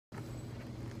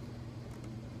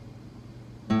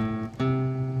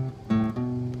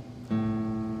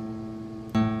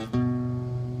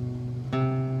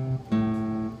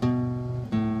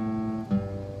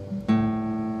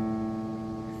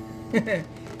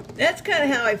That's kind of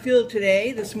how I feel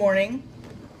today, this morning.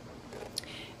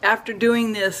 After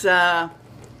doing this, I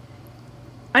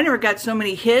never got so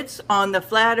many hits on the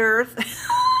flat earth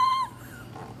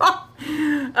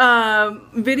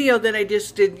video that I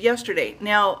just did yesterday.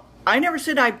 Now, I never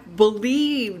said I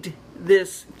believed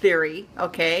this theory,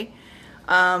 okay?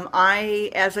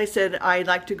 As I said, I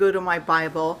like to go to my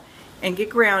Bible and get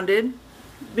grounded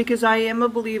because I am a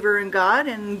believer in God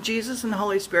and Jesus and the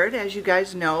Holy Spirit, as you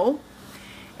guys know.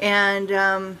 And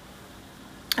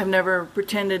I've never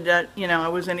pretended that, you know, I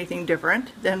was anything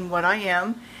different than what I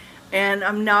am. And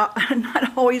I'm not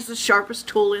always the sharpest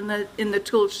tool in the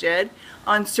tool shed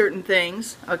on certain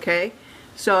things, okay?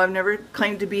 So I've never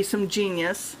claimed to be some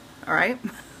genius, all right?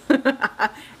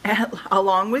 And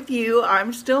along with you,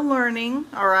 I'm still learning,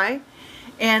 all right?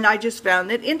 And I just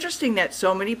found it interesting that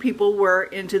so many people were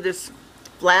into this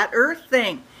flat earth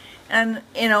thing. And,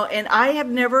 you know, and I have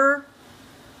never,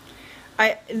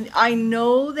 I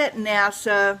know that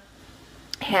NASA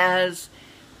has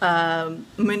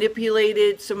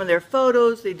manipulated some of their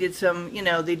photos. They did some, you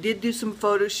know, they did do some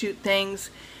photo shoot things.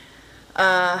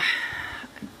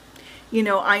 You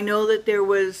know, I know that there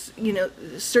was, you know,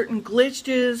 certain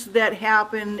glitches that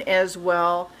happened as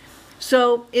well.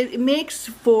 So it makes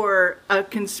for a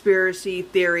conspiracy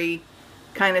theory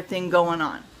kind of thing going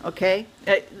on, okay?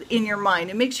 In your mind.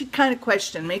 It makes you kind of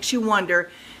question, makes you wonder,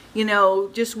 you know,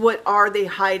 just what are they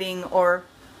hiding or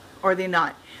are they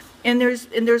not? And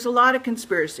there's a lot of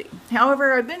conspiracy.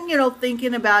 However, I've been, you know,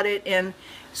 thinking about it, and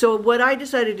so what I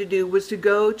decided to do was to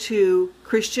go to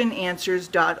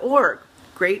Christiananswers.org.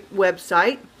 Great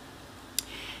website.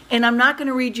 And I'm not going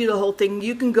to read you the whole thing.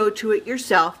 You can go to it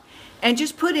yourself and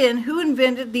just put in who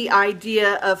invented the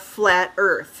idea of flat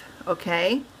earth,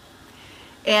 okay?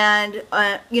 And,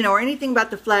 you know, or anything about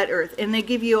the flat earth. And they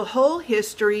give you a whole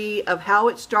history of how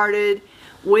it started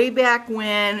way back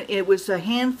when. It was a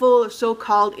handful of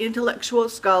so-called intellectual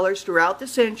scholars throughout the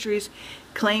centuries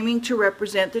claiming to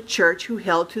represent the church who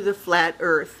held to the flat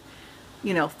earth,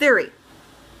 you know, theory.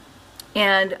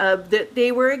 And that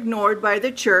they were ignored by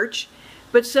the church,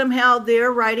 but somehow their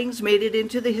writings made it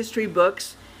into the history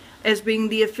books as being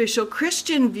the official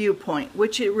Christian viewpoint,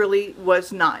 which it really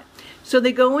was not. So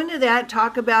they go into that,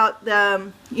 talk about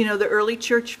the, you know, the early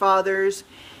church fathers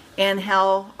and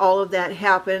how all of that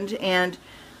happened, and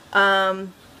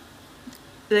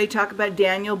they talk about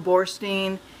Daniel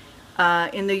Borstein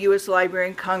in the U.S. Library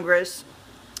and Congress,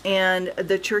 and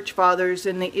the church fathers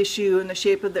and the issue and the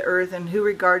shape of the earth and who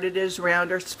regarded it as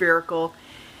round or spherical.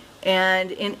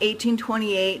 And in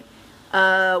 1828,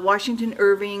 Washington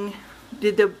Irving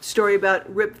did the story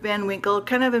about Rip Van Winkle,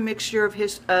 kind of a mixture of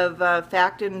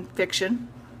fact and fiction.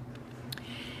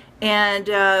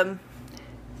 And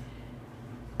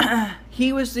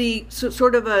he was the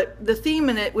the theme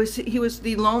in it was he was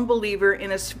the lone believer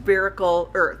in a spherical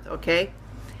earth, okay?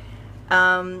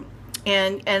 And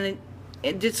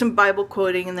it did some Bible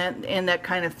quoting and that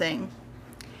kind of thing.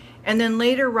 And then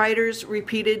later writers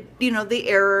repeated, you know, the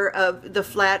error of the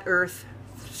flat earth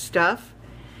stuff.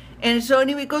 And so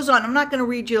anyway, it goes on. I'm not going to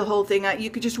read you the whole thing. You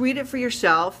could just read it for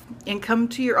yourself and come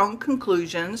to your own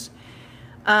conclusions.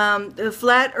 The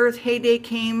flat earth heyday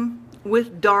came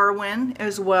with Darwin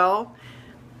as well.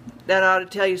 That ought to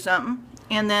tell you something.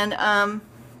 And then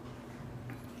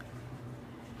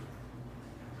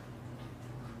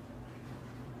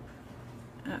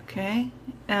okay.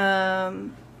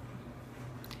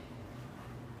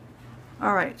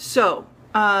 All right. So,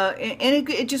 and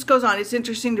it just goes on. It's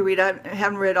interesting to read. I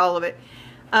haven't read all of it.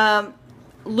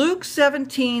 Luke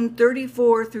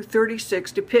 17:34 through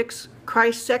 36 depicts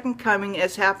Christ's second coming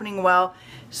as happening while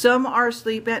some are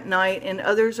asleep at night and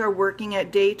others are working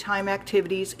at daytime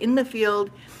activities in the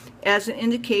field, as an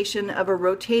indication of a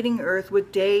rotating earth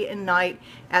with day and night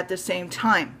at the same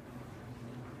time.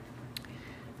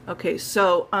 Okay,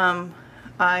 so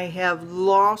I have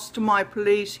lost my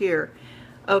place here.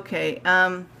 Okay,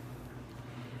 all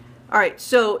right,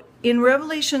 so in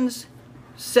Revelations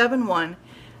 7:1,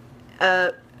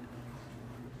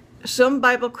 some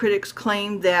Bible critics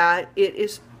claim that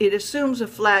it assumes a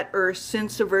flat earth,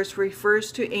 since the verse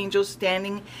refers to angels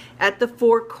standing at the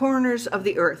four corners of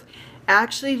the earth.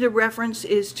 Actually, the reference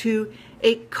is to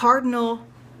a cardinal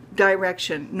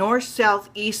direction: north, south,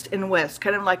 east, and west,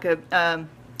 kind of like a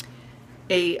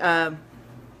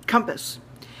compass.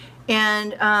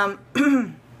 And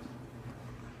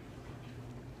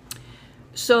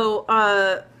so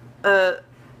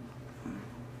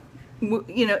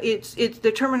you know, it's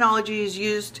the terminology is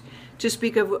used to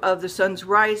speak of the sun's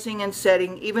rising and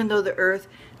setting, even though the earth,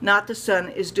 not the sun,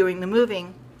 is doing the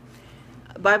moving.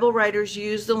 Bible writers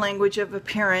use the language of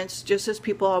appearance, just as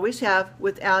people always have.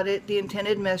 Without it, the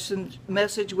intended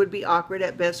message would be awkward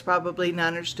at best, probably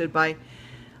not understood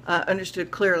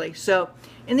clearly. So,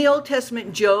 in the Old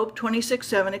Testament, Job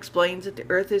 26:7 explains that the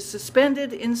earth is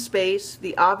suspended in space,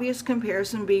 the obvious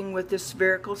comparison being with the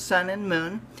spherical sun and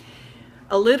moon.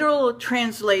 A literal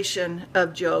translation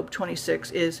of Job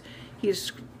 26 is,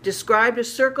 he's described a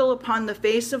circle upon the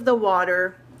face of the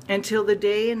water until the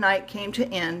day and night came to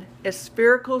end. A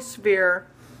spherical sphere,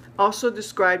 also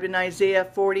described in Isaiah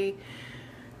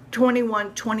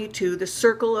 40:21-22, the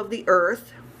circle of the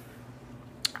earth.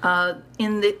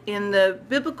 In the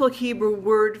biblical Hebrew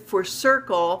word for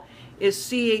circle is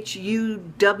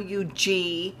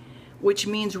chuwg, which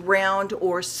means round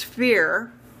or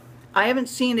sphere. I haven't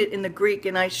seen it in the Greek,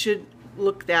 and I should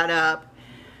look that up.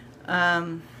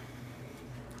 I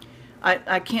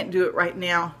can't do it right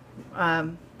now,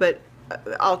 but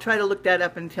I'll try to look that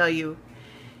up and tell you.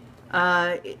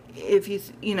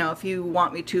 If you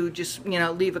want me to, just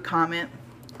leave a comment.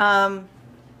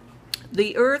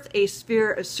 The Earth, a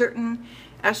sphere, a certain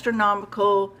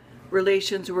astronomical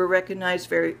relations were recognized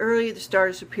very early. The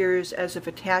stars appears as if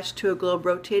attached to a globe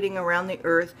rotating around the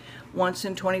Earth once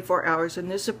in 24 hours,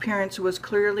 and this appearance was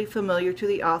clearly familiar to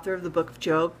the author of the book of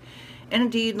Job, and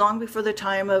indeed long before the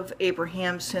time of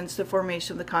Abraham, since the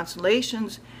formation of the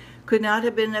constellations could not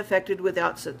have been effected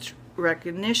without such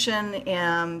recognition.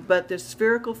 But the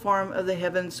spherical form of the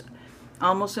heavens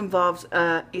almost involves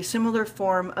a similar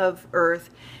form of Earth,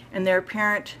 and their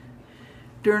apparent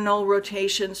diurnal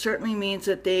rotation certainly means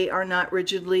that they are not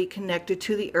rigidly connected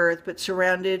to the Earth, but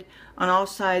surrounded on all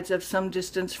sides of some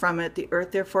distance from it. The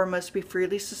Earth therefore must be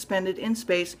freely suspended in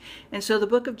space, and so the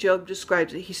book of Job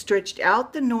describes it. He stretched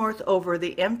out the north over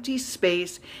the empty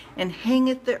space, and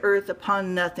hangeth the earth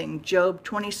upon nothing. Job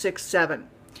 26:7.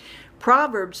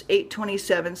 Proverbs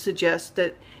 8:27 suggests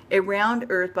that a round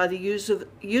earth, by the use of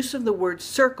the word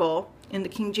circle in the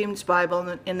King James Bible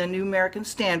and in the New American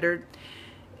Standard,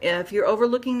 if you're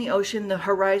overlooking the ocean, the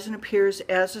horizon appears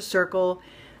as a circle.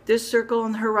 This circle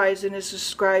on the horizon is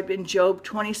described in Job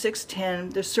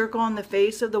 26:10. The circle on the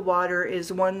face of the water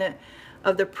is one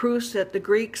of the proofs that the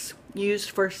Greeks used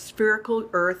for spherical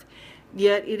earth,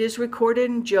 yet it is recorded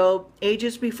in Job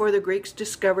ages before the Greeks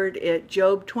discovered it.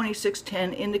 Job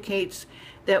 26:10 indicates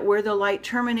that where the light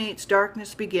terminates,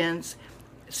 darkness begins,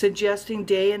 suggesting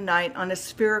day and night on a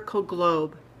spherical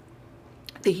globe.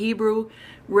 The Hebrew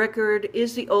record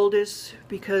is the oldest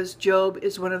because Job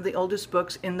is one of the oldest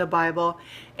books in the Bible.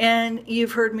 And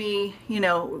you've heard me,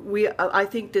 I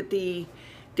think that the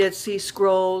Dead Sea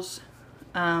Scrolls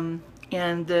and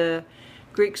the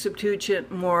Greek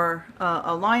Septuagint more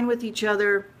align with each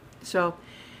other. So,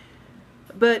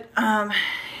 but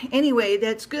anyway,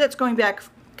 that's good. That's going back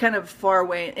kind of far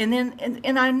away. And then,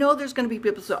 and I know there's going to be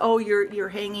people say, "Oh, you're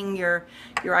hanging your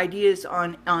ideas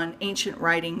on ancient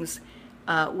writings."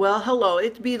 Well, hello.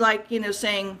 It'd be like,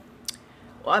 saying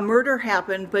a murder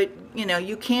happened, but,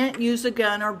 you can't use a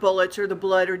gun or bullets or the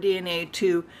blood or DNA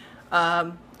to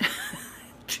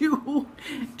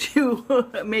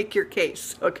make your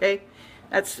case, okay?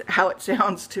 That's how it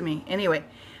sounds to me. Anyway,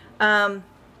 and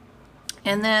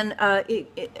then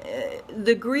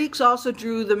the Greeks also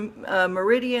drew the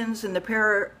meridians and the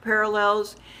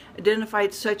parallels,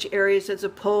 identified such areas as the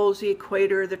poles, the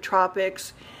equator, the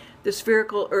tropics. The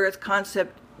spherical earth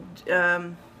concept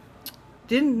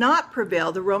did not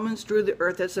prevail. The Romans drew the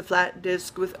earth as a flat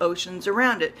disk with oceans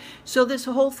around it. So this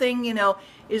whole thing,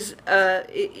 is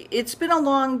it's been a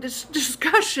long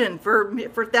discussion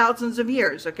for thousands of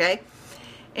years, okay?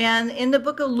 And in the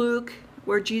book of Luke,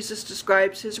 where Jesus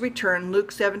describes his return,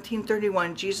 Luke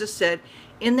 17:31, Jesus said,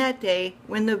 "In that day,"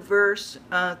 when the verse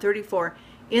 34,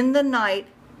 "in the night,"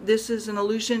 this is an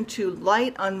allusion to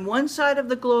light on one side of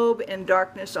the globe and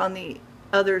darkness on the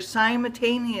other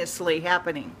simultaneously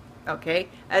happening, okay,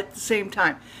 at the same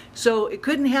time. So it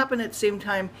couldn't happen at the same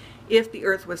time if the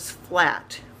earth was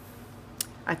flat,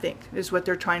 I think, is what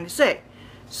they're trying to say.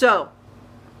 So,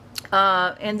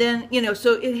 and then,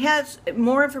 so it has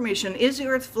more information. Is the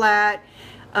earth flat?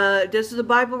 Does the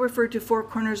Bible refer to four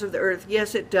corners of the earth?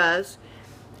 Yes, it does.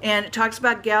 And it talks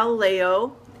about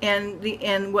Galileo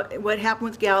and what happened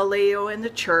with Galileo and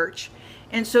the church.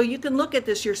 And so you can look at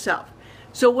this yourself.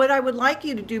 So what I would like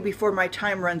you to do before my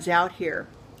time runs out here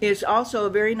is also a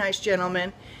very nice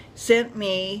gentleman sent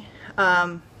me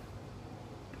a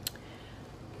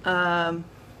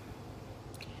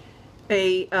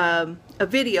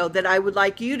video that I would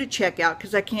like you to check out,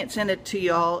 because I can't send it to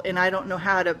y'all, and I don't know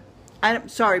how to. I'm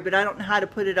sorry, but I don't know how to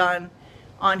put it on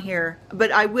here.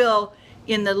 But I will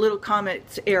in the little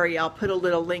comments area. I'll put a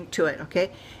little link to it,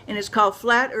 okay? And it's called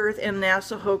Flat Earth and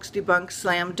NASA Hoax Debunk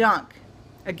Slam Dunk.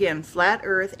 Again, Flat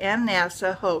Earth and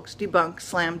NASA Hoax Debunk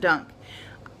Slam Dunk.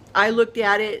 I looked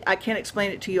at it. I can't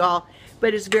explain it to you all,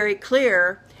 but it's very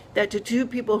clear that the two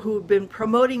people who've been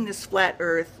promoting this flat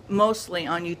Earth, mostly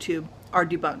on YouTube, are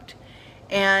debunked.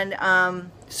 And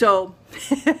so,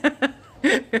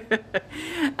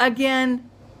 again,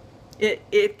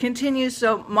 it continues.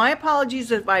 So my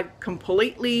apologies if I've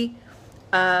completely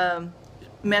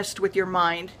messed with your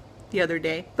mind the other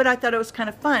day, but I thought it was kind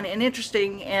of fun and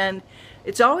interesting, and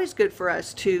it's always good for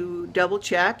us to double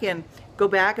check and go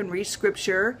back and read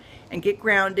scripture and get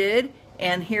grounded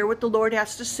and hear what the Lord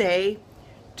has to say.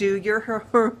 Do your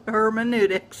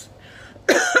hermeneutics.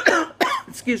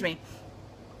 Excuse me.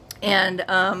 And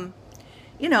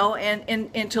you know,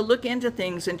 and to look into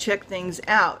things and check things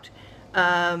out.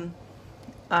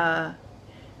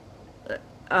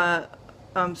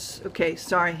 Okay,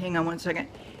 sorry, hang on one second.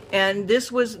 And this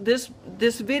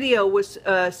video was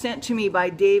sent to me by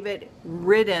David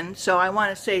Ridden, so I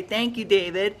want to say thank you,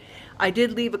 David. I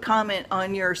did leave a comment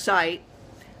on your site,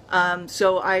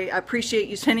 so I appreciate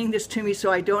you sending this to me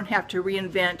so I don't have to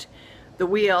reinvent the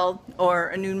wheel, or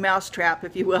a new mousetrap,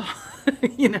 if you will.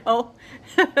 You know.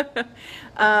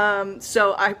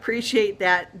 So I appreciate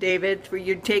that, David, for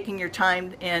you taking your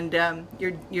time and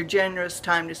your generous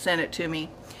time to send it to me.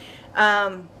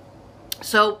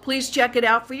 So please check it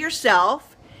out for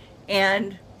yourself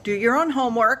and do your own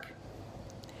homework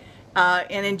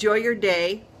and enjoy your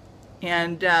day.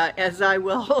 And as I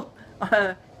will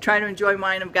try to enjoy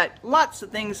mine, I've got lots of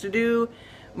things to do.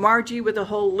 Margie with a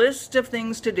whole list of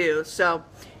things to do. So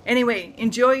anyway,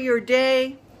 enjoy your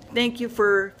day. Thank you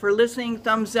for listening.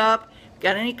 Thumbs up.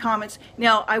 Got any comments?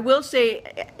 Now, I will say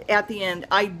at the end,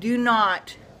 I do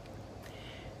not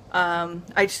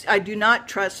I do not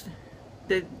trust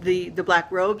the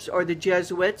Black Robes or the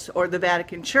Jesuits or the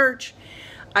Vatican Church.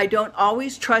 I don't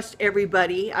always trust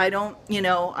everybody. I don't, you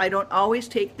know, I don't always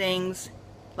take things,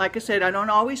 like I said, I don't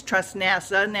always trust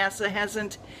NASA. NASA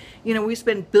hasn't, you know, we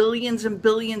spend billions and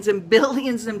billions and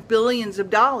billions and billions of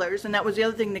dollars, and that was the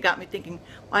other thing that got me thinking,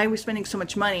 why are we spending so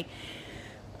much money?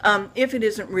 If it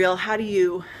isn't real, how do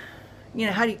you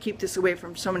know, how do you keep this away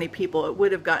from so many people? It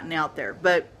would have gotten out there.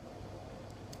 But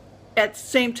at the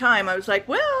same time, I was like,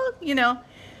 well, you know,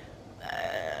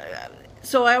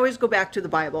 so I always go back to the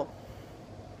Bible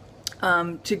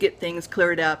to get things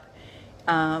cleared up.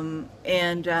 When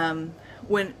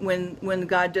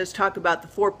God does talk about the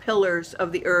 4 pillars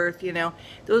of the earth, you know,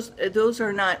 those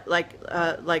are not like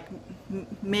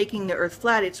making the earth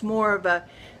flat. It's more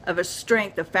of a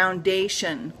strength, a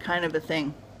foundation kind of a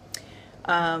thing.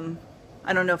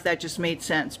 I don't know if that just made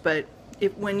sense, but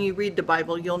when you read the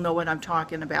Bible, you'll know what I'm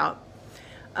talking about.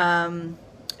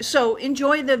 So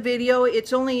enjoy the video.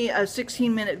 It's only a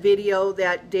 16-minute video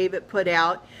that David put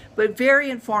out, but very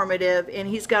informative, and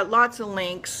he's got lots of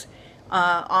links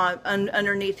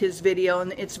underneath his video,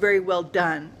 and it's very well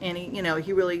done. And he, you know,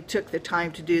 he really took the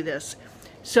time to do this.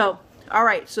 So, all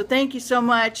right. So thank you so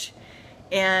much,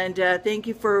 and thank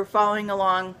you for following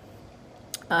along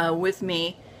with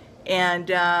me. And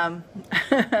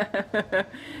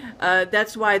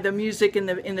that's why the music in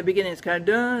the beginning is kind of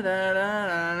da da da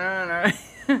da da.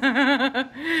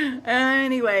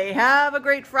 Anyway, have a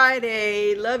great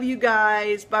Friday. Love you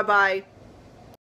guys. Bye bye.